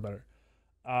 1000% better.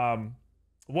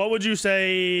 What would you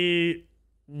say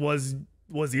was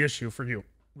the issue for you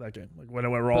that game? Like when it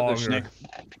went wrong?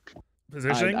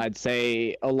 Positioning? I'd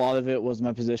say a lot of it was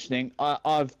my positioning.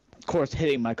 Of course,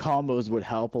 hitting my combos would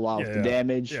help a lot with the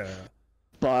damage. Yeah.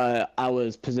 But I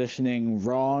was positioning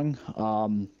wrong.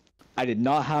 I did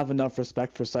not have enough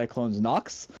respect for Cyclone's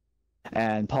Nox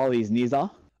and Polly's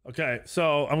Niza. Okay,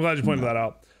 so I'm glad you pointed that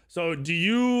out. So do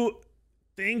you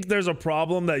think there's a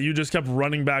problem that you just kept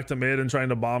running back to mid and trying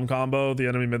to bomb combo the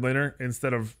enemy mid laner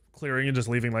instead of clearing and just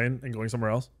leaving lane and going somewhere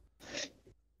else?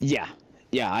 Yeah,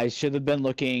 I should have been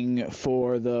looking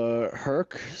for the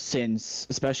Herc, since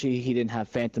especially he didn't have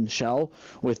Phantom Shell.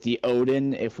 With the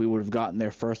Odin, if we would have gotten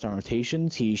there first on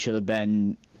rotations, he should have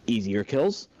been easier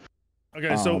kills.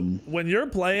 Okay, so when you're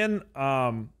playing,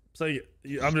 I'm asking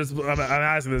this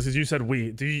because you said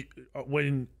we. Do you,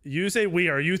 when you say we,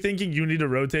 are you thinking you need to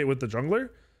rotate with the jungler,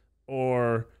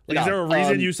 or like, is there a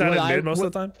reason you sat in mid most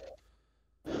of the time?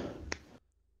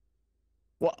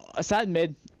 Well, I sat in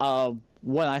mid.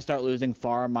 When I start losing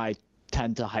farm, I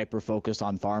tend to hyper focus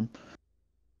on farm.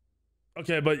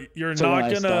 Okay, but you're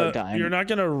not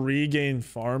gonna regain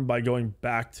farm by going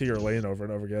back to your lane over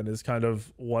and over again. Is kind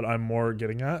of what I'm more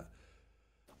getting at.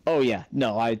 Oh yeah,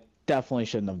 no, I definitely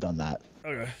shouldn't have done that.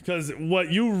 Okay, because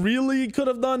what you really could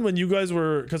have done when you guys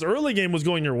were, because early game was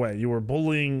going your way, you were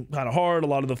bullying kind of hard. A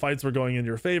lot of the fights were going in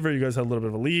your favor. You guys had a little bit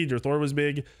of a lead. Your Thor was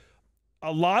big.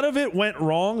 A lot of it went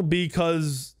wrong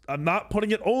because I'm not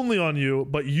putting it only on you,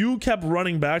 but you kept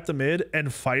running back to mid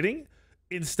and fighting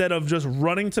instead of just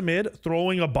running to mid,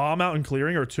 throwing a bomb out and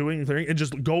clearing, or twoing and clearing, and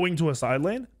just going to a side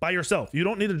lane by yourself. You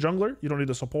don't need a jungler. You don't need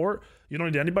a support. You don't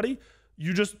need anybody.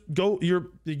 You just go,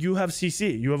 you have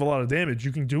CC. You have a lot of damage.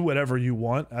 You can do whatever you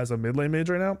want as a mid lane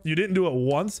mage right now. You didn't do it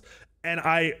once, and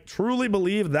I truly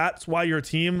believe that's why your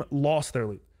team lost their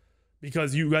lead.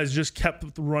 Because you guys just kept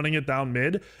running it down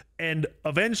mid, and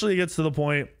eventually it gets to the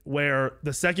point where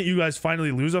the second you guys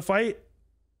finally lose a fight,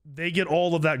 they get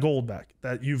all of that gold back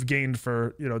that you've gained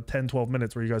for 10 12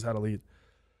 minutes where you guys had a lead.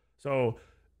 So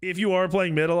if you are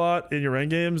playing mid a lot in your end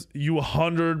games, you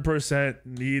 100%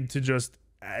 need to just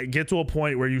get to a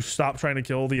point where you stop trying to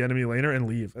kill the enemy laner and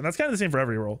leave. And that's kind of the same for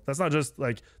every role. That's not just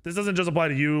like, this doesn't just apply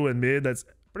to you and mid. That's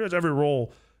pretty much every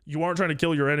role. You aren't trying to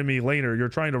kill your enemy laner. You're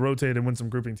trying to rotate and win some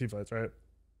grouping team fights, right?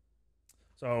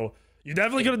 So you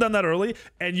definitely could have done that early.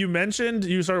 And you mentioned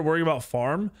you started worrying about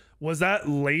farm. Was that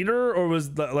later, or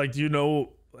was that like,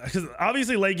 because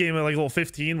obviously late game at like level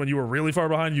 15 when you were really far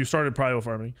behind, you started prio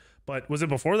farming. But was it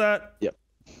before that? Yep.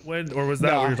 When, or was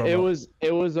that what you're talking about?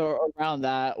 It was around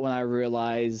that when I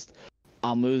realized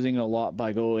I'm losing a lot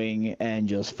by going and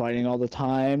just fighting all the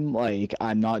time. Like,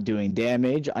 I'm not doing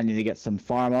damage. I need to get some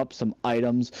farm up, some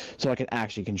items, so I can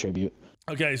actually contribute.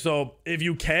 Okay, so if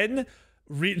you can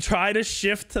try to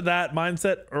shift to that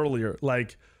mindset earlier,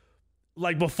 like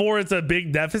before it's a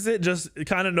big deficit, just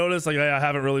kind of notice like, I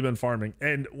haven't really been farming.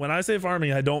 And when I say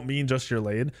farming, I don't mean just your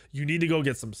lane. You need to go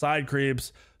get some side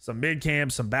creeps, some mid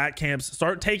camps, some back camps.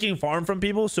 Start taking farm from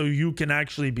people so you can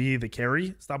actually be the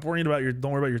carry. Stop worrying about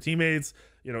don't worry about your teammates.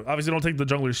 Obviously don't take the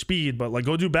jungler's speed, but like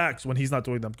go do backs when he's not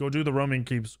doing them. Go do the roaming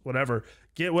creeps, whatever.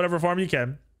 Get whatever farm you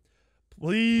can.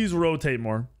 Please rotate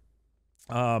more.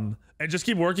 And just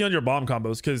keep working on your bomb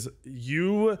combos, because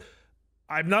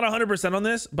I'm not 100% on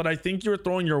this, but I think you're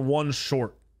throwing your one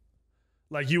short.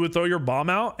 Like you would throw your bomb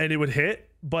out and it would hit,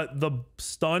 but the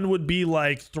stun would be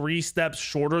like 3 steps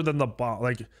shorter than the bomb,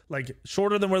 like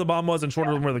shorter than where the bomb was and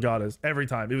shorter than where the god is every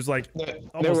time. It was like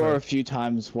there were a few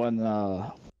times when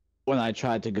I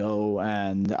tried to go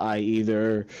and I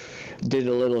either did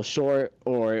a little short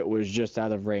or it was just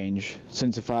out of range.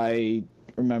 Since if I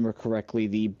remember correctly,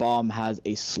 the bomb has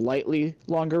a slightly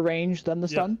longer range than the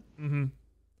stun. Mm-hmm.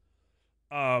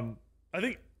 I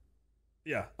think,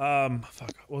 yeah.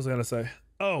 Fuck, what was I gonna say?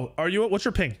 Oh, what's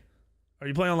your ping? Are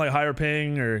you playing on like higher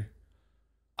ping, or?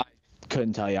 I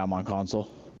couldn't tell you. I'm on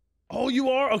console. Oh, you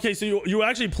are? Okay, so you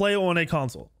actually play on a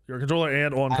console. You're a controller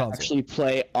and on console. I actually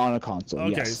play on a console.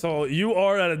 Okay, yes. So you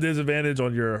are at a disadvantage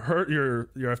on your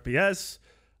FPS.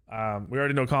 We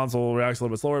already know console reacts a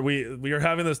little bit slower. We were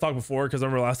having this talk before, because I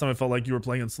remember last time I felt like you were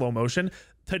playing in slow motion.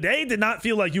 Today did not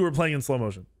feel like you were playing in slow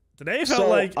motion. Today felt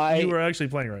like you were actually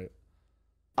playing right.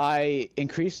 I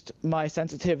increased my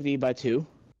sensitivity by 2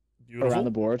 around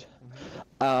the board,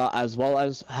 as well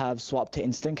as have swapped to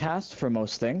instant cast for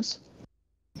most things.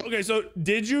 Okay, so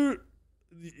did you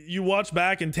watch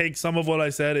back and take some of what I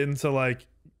said into like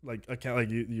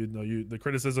the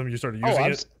criticism, you started using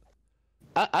it?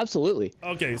 Absolutely.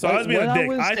 Okay, so I was being a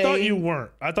dick. I thought you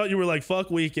weren't. I thought you were like,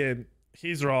 fuck Weekend,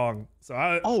 he's wrong. So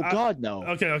God, no.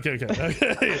 Okay. I'm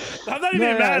not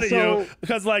even mad at you,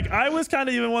 because like I was kind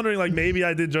of even wondering like maybe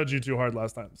I did judge you too hard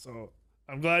last time. So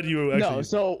I'm glad you actually. No,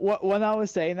 so when I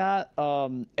was saying that,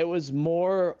 it was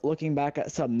more looking back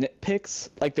at some nitpicks.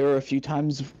 Like there were a few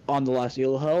times on the last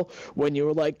Yellow Hell when you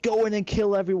were like, go in and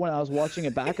kill everyone. I was watching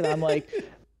it back and I'm like,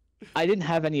 I didn't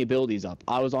have any abilities up.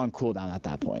 I was on cooldown at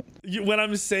that point. When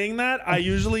I'm saying that, I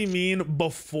usually mean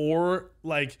before,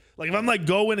 like if I'm like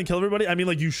go in and kill everybody, I mean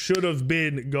like you should have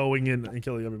been going in and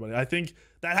killing everybody. I think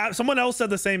that someone else said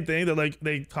the same thing, that like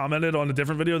they commented on a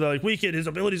different video. They're like, Weekend, his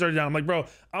abilities are down. I'm like, bro,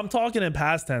 I'm talking in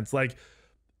past tense. Like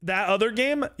that other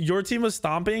game, your team was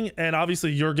stomping, and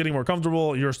obviously you're getting more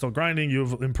comfortable. You're still grinding. You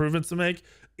have improvements to make.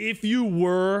 If you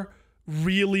were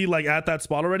really like at that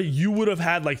spot already, you would have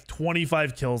had like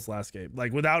 25 kills last game,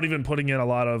 like without even putting in a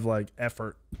lot of like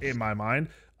effort in my mind.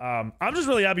 I'm just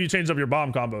really happy you changed up your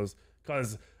bomb combos,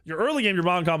 because your early game, your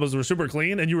bomb combos were super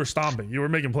clean and you were stomping, you were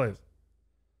making plays.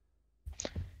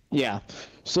 Yeah,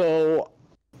 so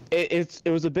it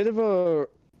was a bit of a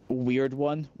weird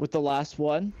one with the last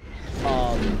one.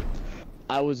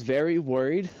 I was very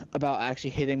worried about actually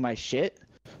hitting my shit,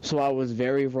 so I was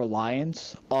very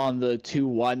reliant on the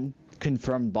 2-1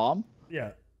 confirmed bomb. Yeah,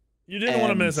 you didn't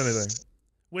want to miss anything,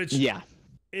 which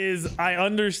is, I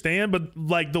understand, but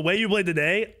like the way you played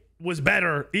today was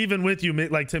better even with you.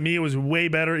 Like to me it was way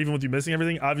better even with you missing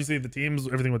everything. Obviously the teams,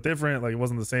 everything was different, like it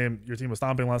wasn't the same. Your team was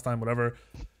stomping last time, whatever.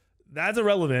 That's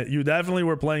irrelevant. You definitely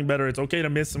were playing better. It's okay to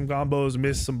miss some combos,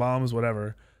 miss some bombs,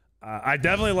 whatever. I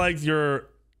definitely liked your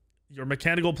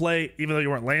mechanical play, even though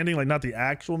you weren't landing, like not the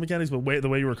actual mechanics, but the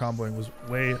way you were comboing was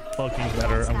way fucking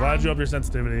better. I'm glad you upped your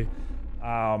sensitivity.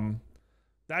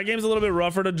 That game's a little bit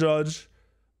rougher to judge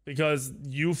because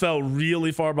you fell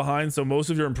really far behind, so most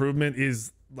of your improvement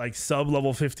is like sub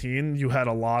level 15. You had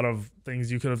a lot of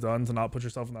things you could have done to not put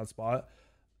yourself in that spot.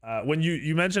 When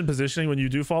you mentioned positioning, when you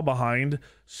do fall behind,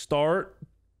 start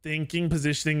thinking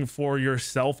positioning for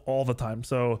yourself all the time.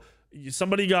 So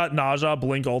somebody got Naja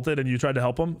blink ulted and you tried to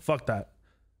help him, fuck that.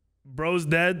 Bro's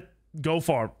dead, go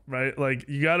farm, right? Like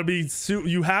you gotta be,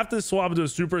 you have to swap into a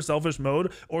super selfish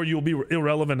mode or you'll be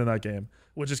irrelevant in that game,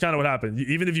 which is kind of what happened.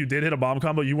 Even if you did hit a bomb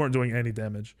combo, you weren't doing any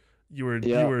damage. You were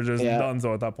just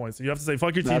donezo at that point. So you have to say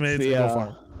fuck your teammates and go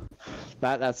farm.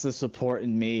 That's the support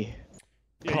in me.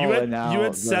 Yeah, you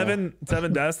had seven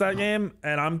deaths that game,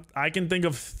 and I can think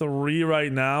of 3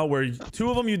 right now where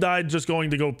 2 of them you died just going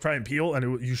to go try and peel,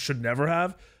 and you should never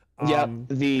have.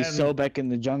 The Sobek in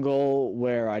the jungle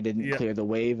where I didn't clear the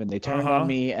wave and they turned on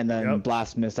me, and then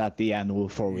Blast Miss at the end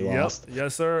before we lost.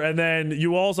 Yes, sir. And then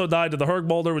you also died to the Herc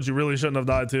Boulder, which you really shouldn't have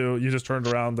died to. You just turned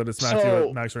around and it smacked you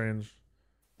at max range.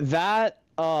 That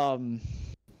one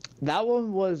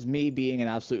was me being an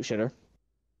absolute shitter.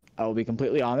 I will be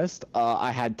completely honest.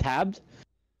 I had tabbed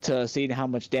to see how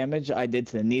much damage I did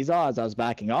to the Niza as I was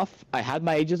backing off. I had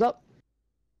my ages up,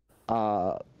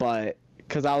 but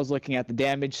because I was looking at the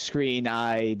damage screen,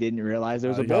 I didn't realize there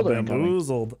was a boulder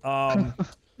bamboozled. I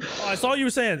saw you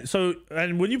were saying so.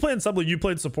 And when you play in sub league, you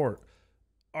played support.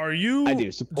 Are you? I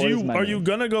do. Are you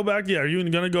gonna go back? Yeah. Are you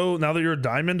gonna go now that you're a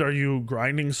diamond? Are you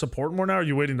grinding support more now? Are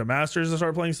you waiting to masters to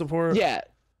start playing support? Yeah.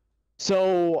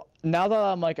 So now that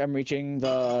I'm reaching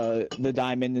the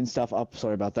diamond and stuff up,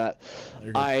 sorry about that,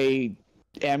 I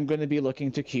am going to be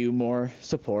looking to queue more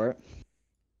support.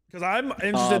 Because I'm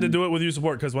interested to do it with you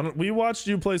support, because when we watched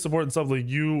you play support in sub league,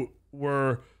 you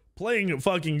were playing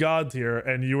fucking god tier,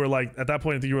 and you were like, at that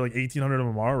point I think you were like 1800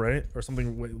 MMR, right? Or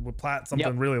something with plat,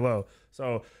 something really low.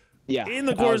 So yeah, in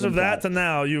the course of that to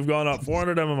now, you've gone up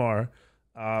 400 MMR.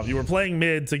 You were playing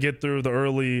mid to get through the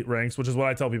early ranks, which is what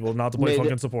I tell people, not to play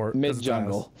fucking support. Mid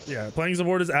jungle. Yeah, playing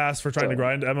support is ass for trying to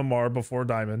grind MMR before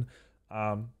diamond.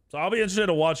 So I'll be interested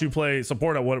to watch you play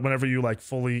support at whenever you like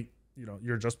fully,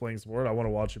 you're just playing support. I want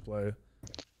to watch you play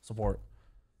support.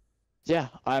 Yeah,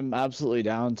 I'm absolutely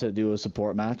down to do a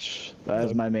support match. That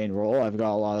is my main role. I've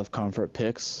got a lot of comfort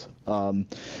picks.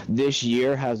 This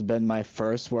year has been my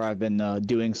first where I've been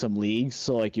doing some leagues.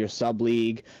 So like your sub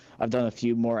league, I've done a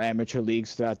few more amateur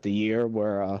leagues throughout the year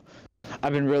where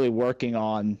I've been really working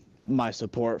on my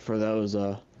support for those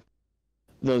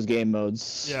game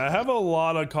modes. Yeah, I have a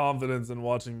lot of confidence in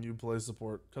watching you play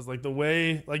support because like the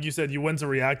way, like you said, you went to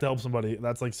react to help somebody.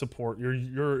 That's like support.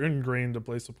 You're ingrained to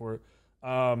play support. Do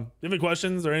you have any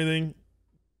questions or anything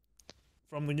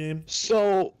from the game?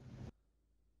 So,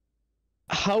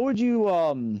 how would you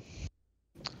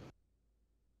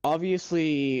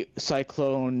obviously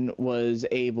Cyclone was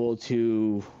able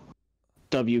to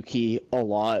W key a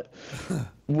lot.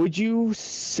 Would you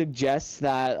suggest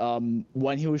that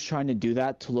when he was trying to do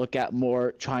that, to look at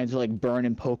more trying to like burn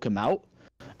and poke him out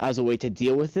as a way to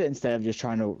deal with it instead of just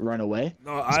trying to run away?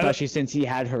 No, especially since he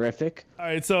had horrific. All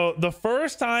right, so the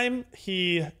first time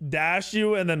he dashed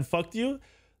you and then fucked you,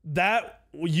 that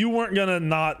you weren't gonna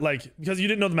not like, because you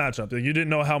didn't know the matchup. Like, you didn't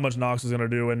know how much Nox was gonna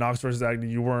do, and Nox versus Agni,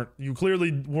 you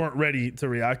clearly weren't ready to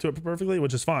react to it perfectly,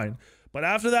 which is fine. But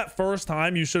after that first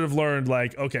time, you should have learned,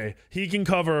 like, okay, he can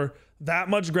cover that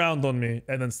much ground on me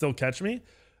and then still catch me.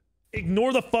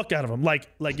 Ignore the fuck out of him. Like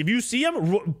if you see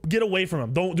him, get away from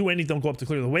him. Don't do anything. Don't go up to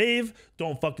clear the wave.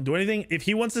 Don't fucking do anything. If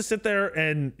he wants to sit there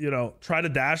and, you know, try to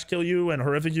dash kill you and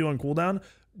horrific you on cooldown,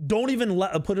 don't even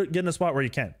get in a spot where you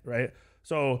can, right?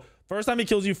 So first time he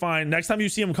kills you, fine. Next time you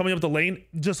see him coming up the lane,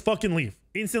 just fucking leave.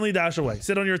 Instantly dash away.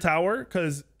 Sit on your tower,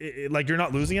 because like you're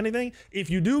not losing anything. If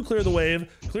you do clear the wave,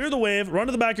 run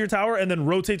to the back of your tower, and then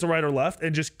rotate to right or left,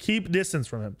 and just keep distance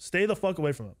from him. Stay the fuck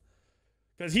away from him.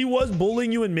 Because he was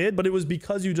bullying you in mid, but it was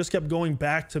because you just kept going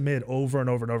back to mid over and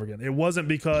over and over again. It wasn't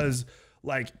because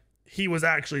like he was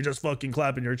actually just fucking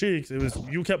clapping your cheeks. It was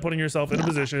you kept putting yourself in a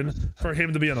position for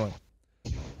him to be annoying.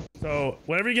 So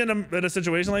whenever you get in a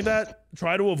situation like that,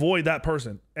 try to avoid that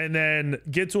person, and then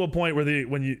get to a point where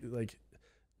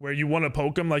where you want to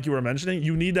poke him, like you were mentioning.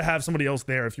 You need to have somebody else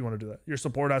there if you want to do that. Your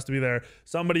support has to be there.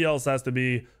 Somebody else has to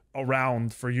be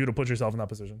around for you to put yourself in that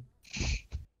position.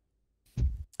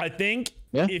 I think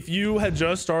if you had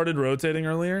just started rotating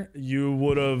earlier, you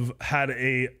would have had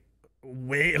a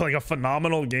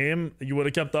phenomenal game. You would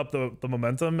have kept up the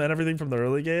momentum and everything from the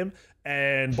early game,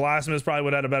 and Blasphemous probably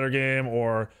would have had a better game,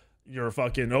 or your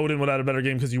fucking Odin would have had a better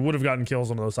game, because you would have gotten kills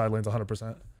on those side lanes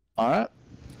 100%. All right.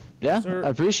 Yeah, yes, I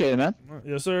appreciate it, man.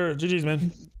 Yes, sir. GG's,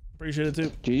 man. Appreciate it,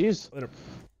 too. GG's. Later.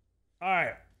 All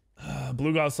right.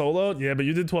 Blue got soloed. Yeah, but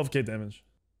you did 12k damage.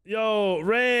 Yo,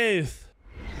 Wraith.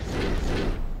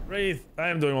 I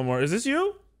am doing one more. Is this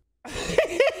you?